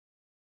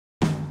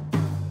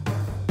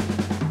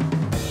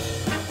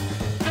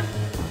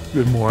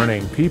Good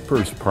morning,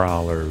 peepers,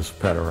 prowlers,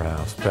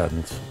 pederasts,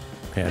 pedants,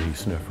 panty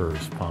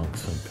sniffers,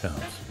 punks, and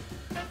pimps.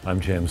 I'm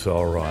James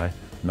Ellroy,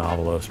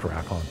 novelist,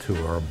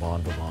 raconteur,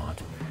 bon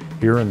vivant,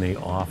 here in the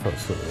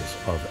offices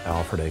of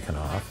Alfred A.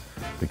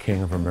 Knopf, the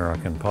king of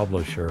American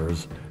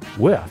publishers,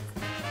 with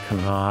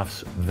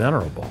Knopf's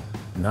venerable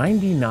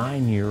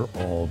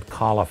 99-year-old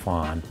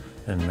colophon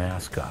and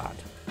mascot,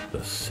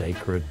 the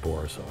sacred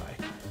borzoi.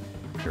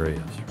 Here he is,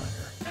 right here.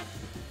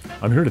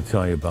 I'm here to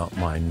tell you about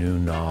my new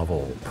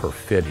novel,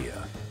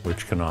 Perfidia,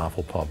 which Knopf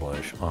will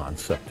publish on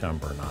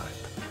September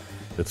 9th.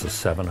 It's a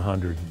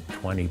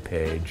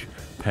 720-page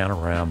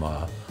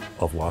panorama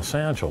of Los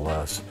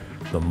Angeles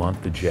the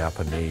month the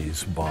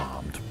Japanese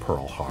bombed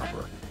Pearl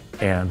Harbor.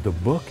 And the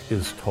book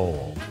is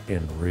told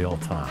in real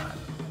time.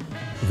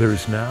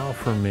 There's now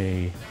for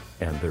me,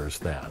 and there's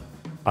then.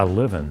 I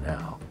live in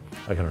now.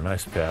 I got a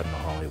nice pad in the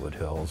Hollywood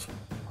Hills.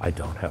 I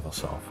don't have a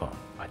cell phone.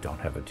 I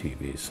don't have a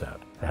TV set.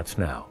 That's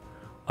now.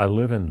 I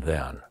live in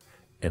then,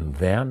 and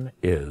then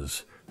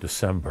is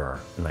December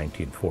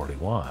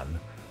 1941.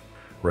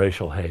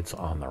 Racial hate's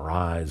on the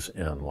rise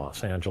in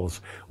Los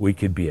Angeles. We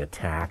could be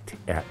attacked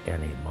at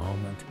any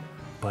moment,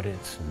 but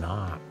it's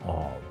not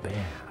all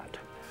bad.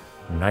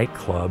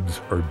 Nightclubs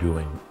are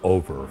doing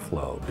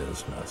overflow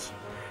business.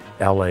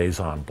 LA's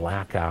on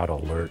blackout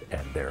alert,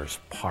 and there's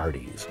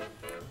parties.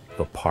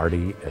 The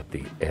party at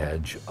the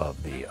edge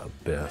of the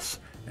abyss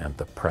and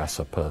the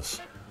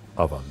precipice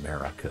of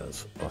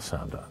America's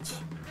ascendance.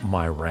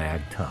 My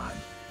ragtime.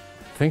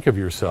 Think of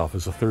yourself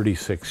as a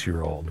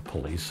 36-year-old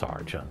police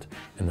sergeant,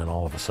 and then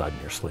all of a sudden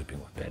you're sleeping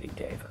with Betty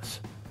Davis.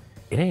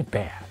 It ain't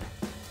bad.